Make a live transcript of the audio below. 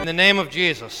In the name of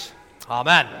Jesus,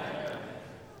 amen.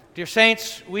 Dear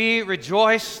saints, we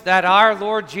rejoice that our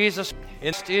Lord Jesus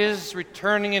is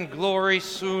returning in glory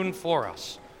soon for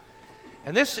us.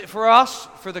 And this, for us,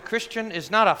 for the Christian,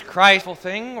 is not a Christful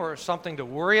thing or something to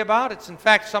worry about. It's in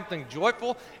fact something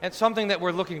joyful and something that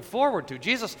we're looking forward to.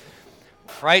 Jesus,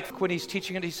 right, when he's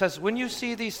teaching it, he says, when you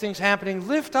see these things happening,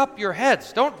 lift up your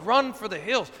heads. Don't run for the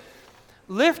hills.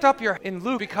 Lift up your in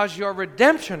Luke, because your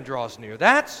redemption draws near.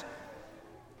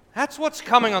 That's what's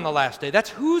coming on the last day. That's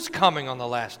who's coming on the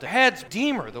last day. Head's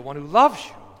Redeemer, the one who loves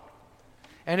you.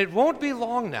 And it won't be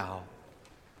long now.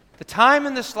 The time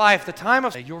in this life, the time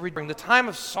of the time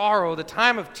of sorrow, the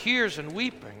time of tears and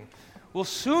weeping will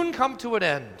soon come to an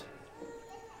end.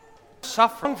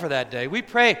 Suffering for that day. We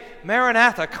pray,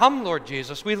 Maranatha, come Lord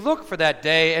Jesus. We look for that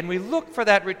day and we look for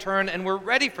that return and we're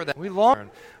ready for that. We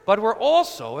long, but we're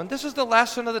also, and this is the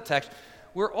lesson of the text,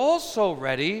 we're also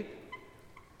ready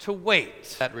to wait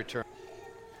that return.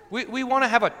 We want to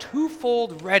have a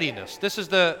twofold readiness. This is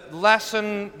the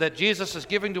lesson that Jesus is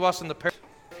giving to us in the parable,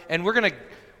 and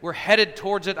we're headed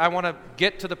towards it. I want to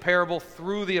get to the parable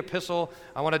through the epistle.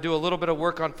 I want to do a little bit of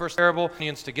work on first parable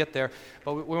to get there,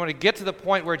 but we want to get to the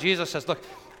point where Jesus says, look,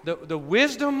 the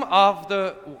wisdom of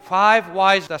the 5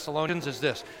 wise Thessalonians is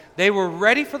this. They were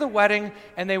ready for the wedding,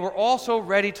 and they were also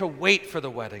ready to wait for the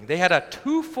wedding. They had a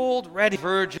twofold ready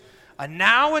virgin. A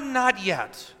now and not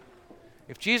yet.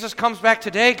 If Jesus comes back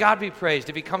today, God be praised.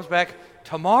 If he comes back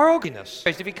tomorrow,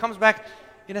 if he comes back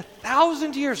in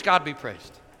 1,000 years, God be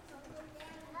praised.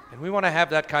 And we want to have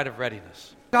that kind of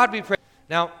readiness. God be praised.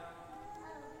 Now,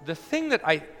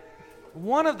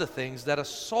 one of the things that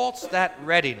assaults that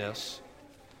readiness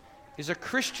is a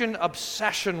Christian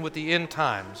obsession with the end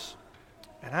times.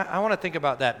 And I want to think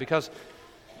about that because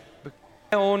my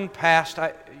own past,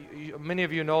 many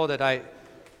of you know that I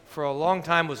for a long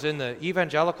time was in the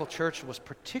evangelical church, was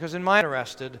particularly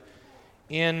interested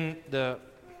in the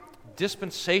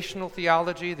dispensational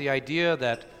theology, the idea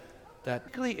that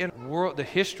particularly in the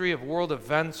history of world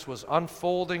events was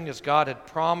unfolding as God had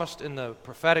promised in the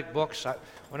prophetic books.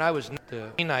 When I was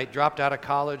 19, I dropped out of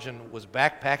college and was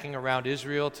backpacking around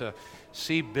Israel to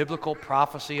see biblical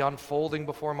prophecy unfolding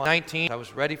before my 19. I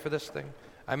was ready for this thing.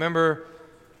 I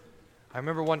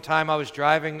remember one time I was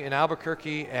driving in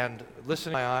Albuquerque and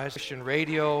listening to my eyes, Christian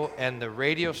radio, and the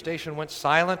radio station went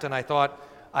silent, and I thought,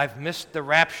 I've missed the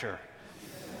rapture.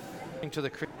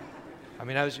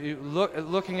 I was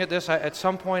looking at this. At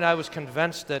some point, I was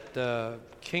convinced that the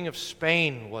King of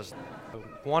Spain was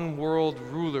one world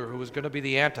ruler who was going to be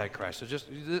the Antichrist. So just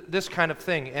this kind of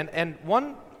thing. And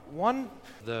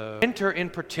the winter in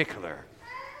particular.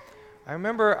 I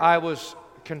remember I was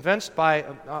convinced by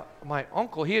my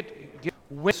uncle. He had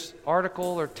given this article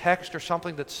or text or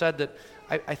something that said that,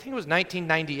 I think it was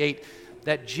 1998,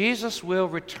 that Jesus will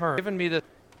return. Given me this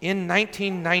in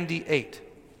 1998.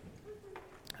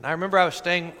 And I remember I was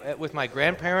staying with my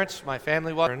grandparents, my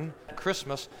family was on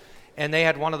Christmas, and they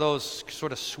had one of those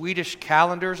sort of Swedish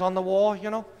calendars on the wall,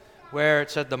 where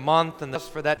it said the month and this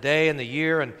for that day and the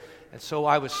year. And so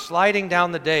I was sliding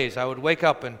down the days. I would wake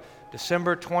up and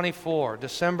December 24,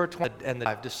 December 20, and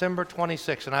 5, December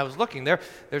 26, and I was looking there.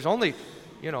 There's only,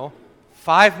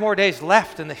 5 more days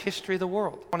left in the history of the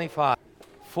world. 25,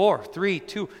 4, 3,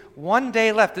 2, 1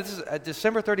 day left. This is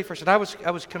December 31st, and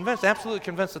I was convinced, absolutely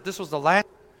convinced, that this was the last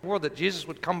world that Jesus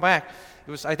would come back.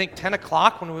 It was, I think, 10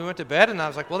 o'clock when we went to bed, and I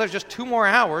was like, well, there's just 2 more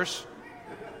hours.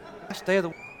 Last day of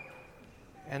the.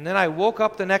 And then I woke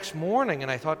up the next morning, and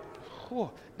I thought,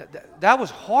 that was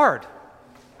hard.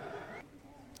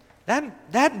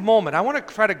 That moment, I want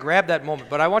to try to grab that moment,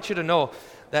 but I want you to know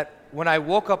that when I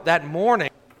woke up that morning,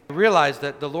 I realized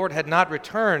that the Lord had not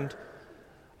returned.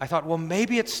 I thought, well,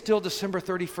 maybe it's still December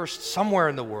 31st somewhere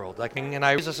in the world.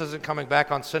 Jesus isn't coming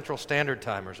back on Central Standard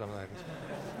Time or something like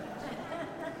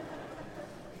that.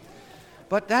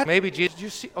 But that maybe Jesus, you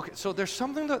see, okay, so there's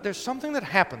something that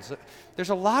happens. There's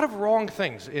a lot of wrong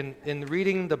things in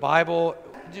reading the Bible,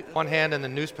 on one hand, and the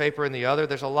newspaper in the other.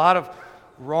 There's a lot of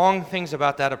wrong things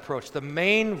about that approach. The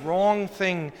main wrong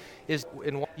thing is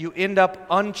you end up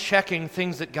unchecking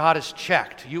things that God has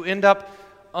checked. You end up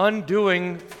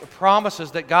undoing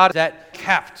promises that God has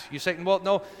kept. You say, well,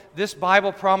 no, this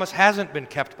Bible promise hasn't been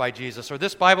kept by Jesus, or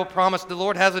this Bible promise the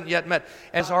Lord hasn't yet met.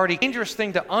 And it's already a dangerous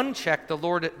thing to uncheck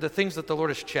the things that the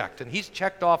Lord has checked. And he's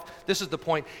checked off, this is the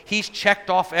point, he's checked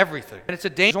off everything. And it's a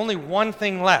danger. There's only one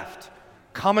thing left.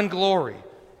 Come in glory.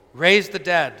 Raise the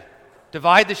dead.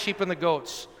 Divide the sheep and the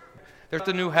goats. There's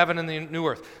the new heaven and the new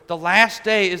earth. The last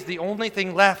day is the only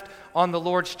thing left on the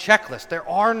Lord's checklist. There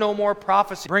are no more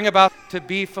prophecies bring about to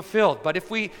be fulfilled. But if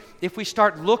we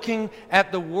start looking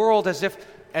at the world as if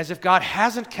as if God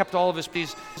hasn't kept all of his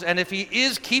peace. And if he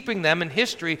is keeping them in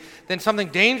history, then something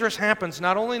dangerous happens,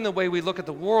 not only in the way we look at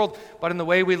the world, but in the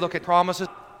way we look at promises.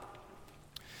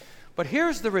 But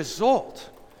here's the result.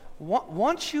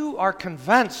 Once you are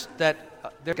convinced that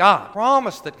there's God,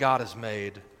 promise that God has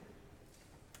made,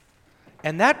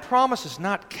 and that promise is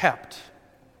not kept,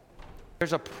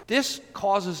 this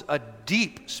causes a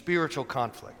deep spiritual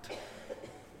conflict.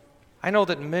 I know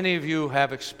that many of you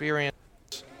have experienced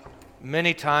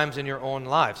many times in your own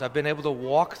lives. I've been able to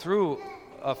walk through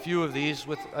a few of these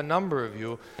with a number of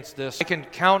you. I can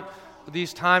count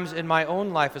these times in my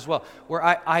own life as well, where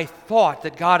I thought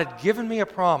that God had given me a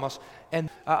promise, and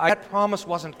that promise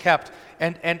wasn't kept,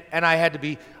 and I had to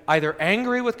be either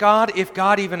angry with God, if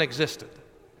God even existed.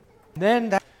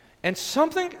 And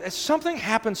something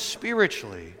happens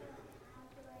spiritually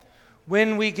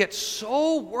when we get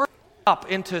so worked up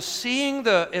into seeing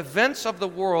the events of the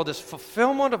world as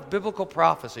fulfillment of biblical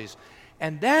prophecies,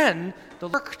 and then the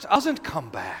work doesn't come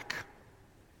back.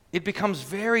 It becomes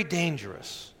very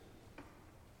dangerous.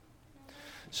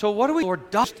 So what do the Lord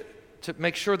does to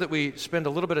make sure that we spend a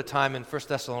little bit of time in 1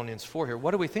 Thessalonians 4 here?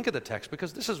 What do we think of the text?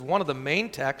 Because this is one of the main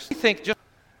texts we think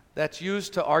that's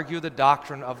used to argue the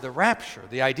doctrine of the rapture.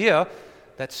 The idea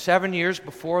that 7 years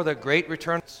before the great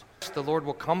return, the Lord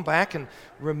will come back and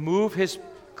remove his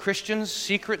Christians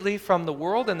secretly from the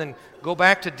world and then go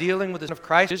back to dealing with the of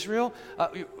Christ, Israel.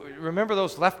 Remember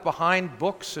those Left Behind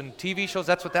books and TV shows?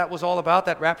 That's what that was all about,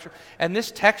 that rapture. And this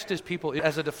text is people,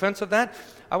 as a defense of that,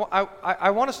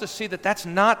 I want us to see that that's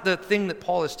not the thing that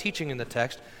Paul is teaching in the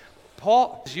text.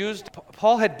 Paul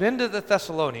had been to the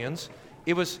Thessalonians.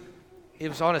 It was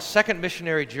on a second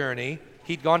missionary journey.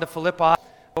 He'd gone to Philippi,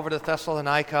 over to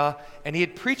Thessalonica, and he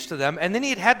had preached to them, and then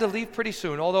he had to leave pretty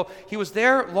soon, although he was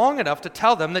there long enough to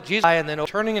tell them that Jesus, and then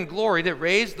returning in glory to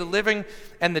raise the living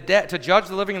and the dead, to judge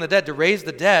the living and the dead, to raise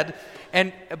the dead.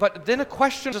 But then a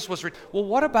question was, well,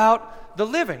 what about the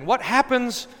living? What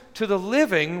happens to the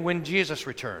living when Jesus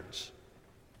returns?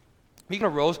 He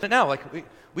rose now, like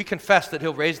we confess that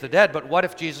he'll raise the dead, but what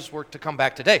if Jesus were to come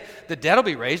back today? The dead will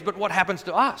be raised, but what happens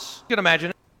to us? You can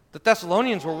imagine the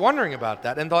Thessalonians were wondering about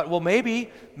that and thought, well, maybe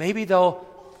they'll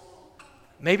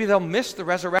miss the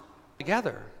resurrection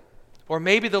together. Or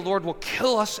maybe the Lord will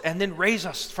kill us and then raise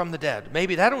us from the dead.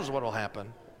 Maybe that was what will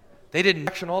happen. They didn't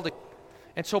mention all the...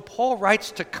 And so Paul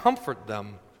writes to comfort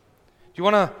them. Do you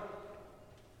want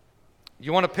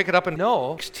to pick it up in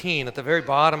 16 at the very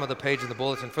bottom of the page of the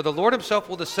bulletin? For the Lord himself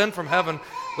will descend from heaven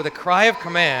with a cry of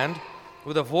command,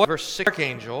 with a voice of an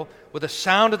archangel, with the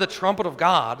sound of the trumpet of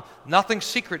God. Nothing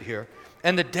secret here.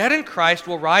 And the dead in Christ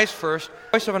will rise first.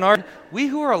 Voice of an archangel. We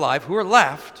who are alive, who are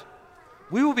left,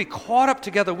 we will be caught up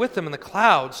together with them in the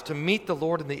clouds to meet the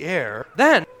Lord in the air.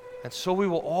 And so we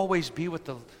will always be with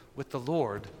the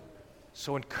Lord.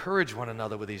 So encourage one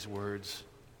another with these words.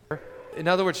 In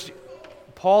other words,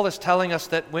 Paul is telling us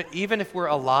that even if we're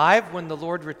alive when the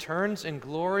Lord returns in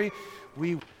glory,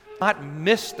 we will not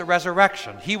miss the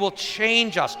resurrection. He will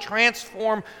change us,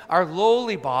 transform our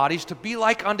lowly bodies to be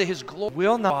like unto his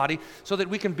glorious body, so that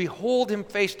we can behold him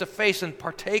face to face and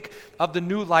partake of the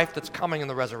new life that's coming in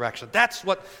the resurrection. That's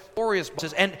what glorious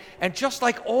is. And just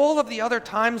like all of the other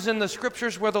times in the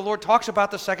scriptures where the Lord talks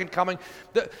about the second coming,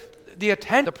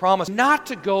 the promise not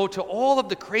to go to all of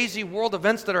the crazy world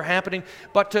events that are happening,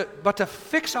 but to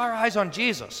fix our eyes on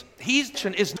Jesus. He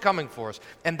is coming for us,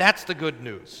 and that's the good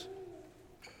news.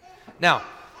 Now,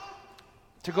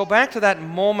 to go back to that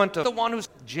moment of the one who's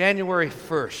January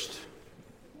 1st,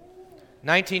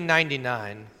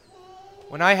 1999,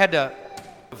 when I had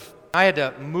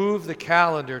to move the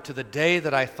calendar to the day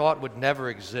that I thought would never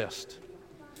exist.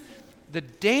 The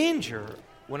danger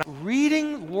when I'm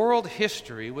reading world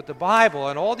history with the Bible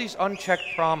and all these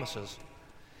unchecked promises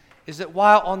is that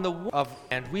while on the one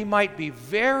hand we might be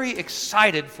very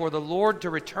excited for the Lord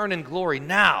to return in glory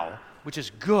now, which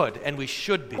is good, and we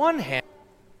should be. On one hand,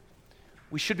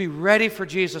 we should be ready for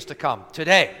Jesus to come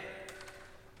today.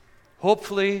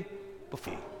 Hopefully,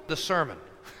 before the sermon.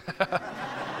 I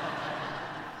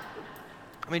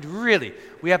mean, really,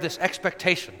 we have this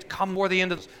expectation to come before the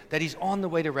end of this, that he's on the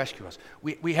way to rescue us.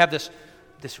 We have this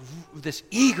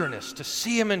eagerness to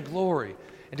see him in glory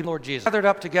and to Lord Jesus. Gathered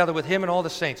up together with him and all the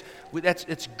saints.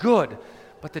 It's good.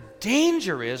 But the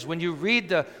danger is, when you read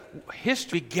the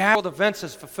history, world events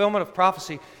as fulfillment of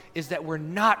prophecy, is that we're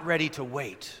not ready to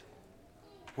wait.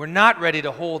 We're not ready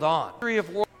to hold on.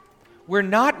 We're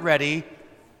not ready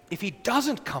if he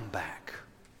doesn't come back.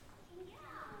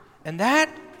 And that,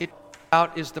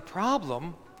 is the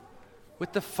problem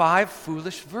with the 5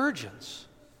 foolish virgins.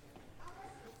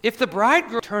 If the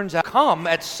bridegroom turns out to come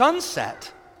at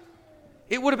sunset,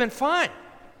 it would have been fine.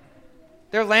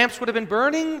 Their lamps would have been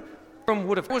burning.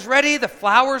 It was ready. The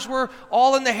flowers were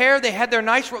all in the hair. They had their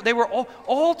nice. They were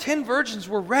all 10 virgins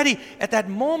were ready at that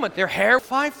moment. Their hair.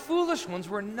 5 foolish ones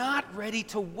were not ready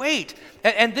to wait.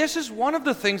 And this is one of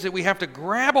the things that we have to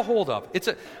grab a hold of.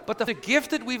 But the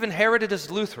gift that we've inherited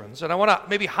as Lutherans, and I want to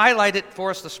maybe highlight it for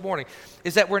us this morning,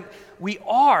 is that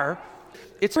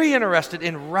it's very interested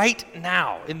in right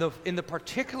now, in the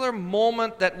particular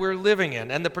moment that we're living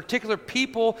in, and the particular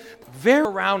people very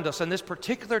around us in this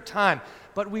particular time.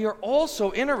 But we are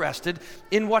also interested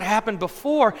in what happened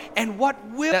before and what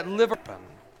will happen.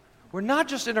 We're not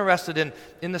just interested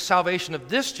in the salvation of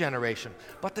this generation,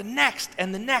 but the next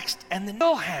and the next and the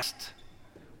next.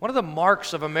 One of the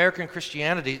marks of American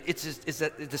Christianity is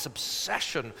that this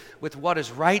obsession with what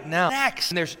is right now.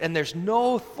 Next. And there's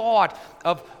no thought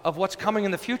of what's coming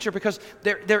in the future, because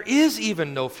there is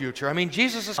even no future. I mean,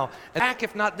 Jesus is back,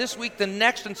 if not this week, the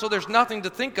next, and so there's nothing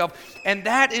to think of. And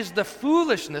that is the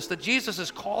foolishness that Jesus is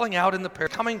calling out in the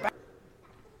parable coming back.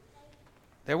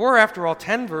 There were, after all,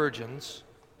 10 virgins,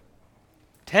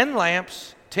 10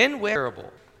 lamps, 10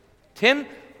 wearable, 10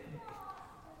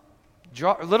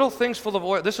 little things full of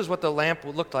oil. This is what the lamp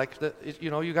would look like.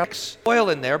 You got oil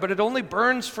in there, but it only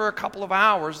burns for a couple of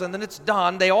hours, and then it's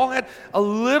done. They all had a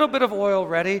little bit of oil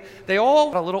ready. They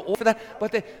all had a little oil for that.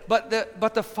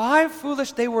 But the 5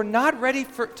 foolish, they were not ready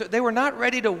they were not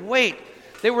ready to wait.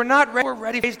 They were not ready. They were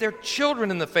ready to raise their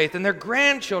children in the faith, and their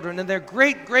grandchildren, and their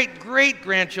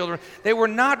great-great-great-grandchildren. They were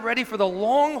not ready for the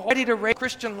long, ready to raise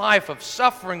Christian life of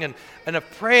suffering and of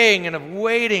praying and of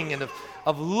waiting and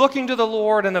of looking to the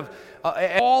Lord and of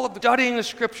all of studying the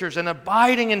Scriptures and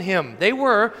abiding in Him.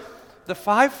 The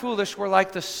 5 foolish were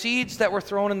like the seeds that were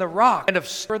thrown in the rock. And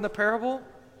in the parable,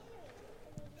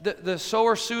 the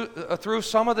sower threw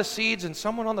some of the seeds, and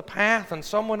some went on the path, and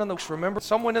some went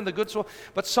some went in the good soil,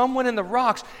 but some went in the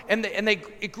rocks, and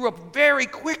it grew up very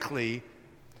quickly.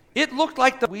 It looked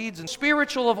like the weeds and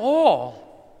spiritual of all.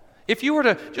 If you were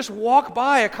to just walk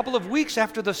by a couple of weeks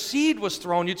after the seed was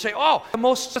thrown, you'd say, "Oh, the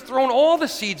most has thrown all the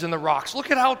seeds in the rocks.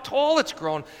 Look at how tall it's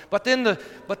grown." But then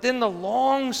the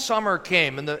long summer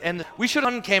came, and the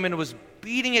sun came, and it was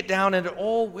beating it down, and it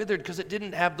all withered because it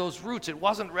didn't have those roots. It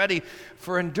wasn't ready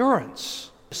for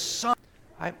endurance.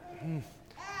 I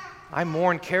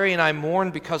mourn, Carrie and I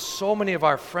mourn, because so many of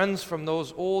our friends from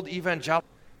those old evangelicals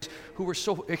who were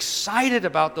so excited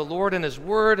about the Lord and His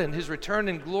Word and His return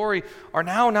in glory are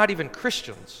now not even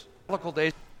Christians.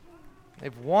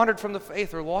 They've wandered from the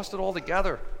faith or lost it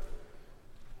altogether.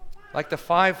 Like the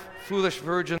 5 foolish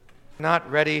virgins, not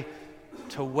ready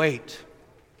to wait.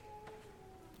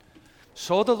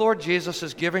 So the Lord Jesus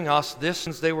is giving us this,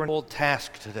 since they were an old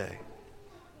task today.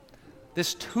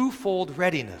 This twofold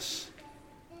readiness.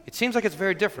 It seems like it's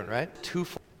very different, right?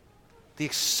 Twofold. The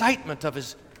excitement of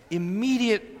His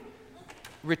immediate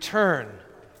return.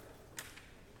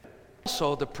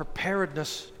 Also the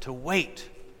preparedness to wait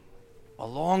a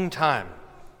long time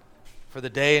for the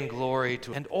day and glory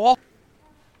to end all.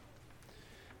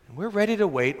 And we're ready to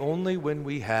wait only when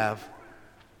we have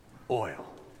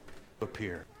oil to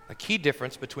appear. A key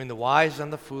difference between the wise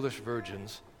and the foolish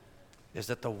virgins is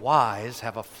that the wise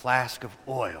have a flask of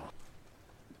oil.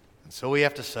 And so we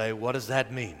have to say, what does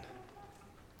that mean?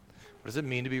 What does it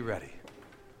mean to be ready?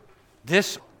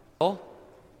 This oil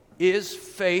is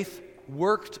faith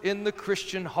worked in the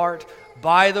Christian heart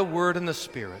by the Word and the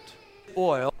Spirit.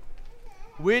 Oil,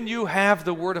 when you have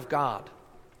the Word of God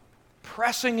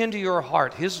pressing into your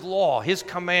heart, His law, His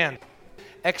command,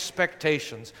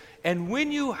 expectations, and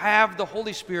when you have the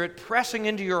Holy Spirit pressing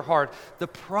into your heart the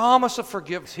promise of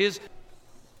forgiveness,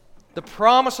 the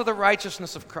promise of the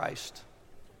righteousness of Christ,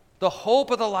 the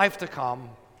hope of the life to come,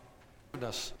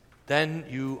 then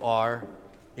you are,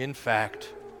 in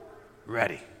fact,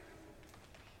 ready.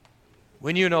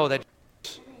 When you know that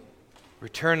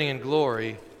returning in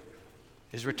glory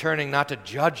is returning not to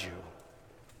judge you,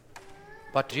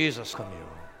 but Jesus from you,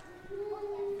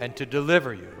 and to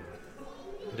deliver you,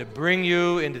 and to bring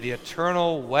you into the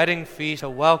eternal wedding feast, a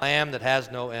welcome Lamb that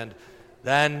has no end,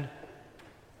 then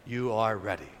you are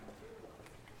ready.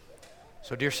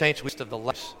 So, dear saints, we of the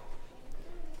lives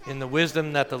in the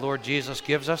wisdom that the Lord Jesus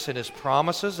gives us in His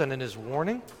promises and in His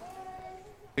warning,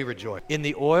 we rejoice. In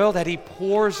the oil that He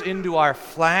pours into our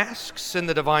flasks in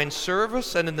the divine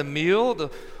service and in the meal, the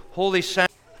holy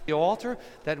sanctuary, the altar,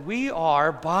 that we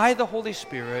are, by the Holy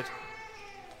Spirit,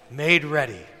 made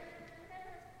ready.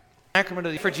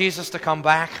 Sacrament for Jesus to come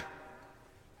back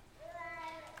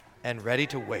and ready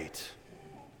to wait.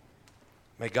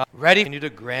 May God ready continue to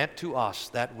grant to us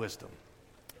that wisdom.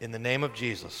 In the name of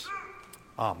Jesus.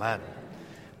 Amen.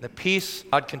 The peace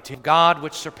of God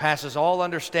which surpasses all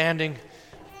understanding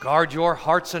guard your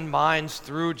hearts and minds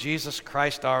through Jesus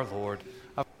Christ our Lord.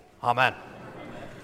 Amen.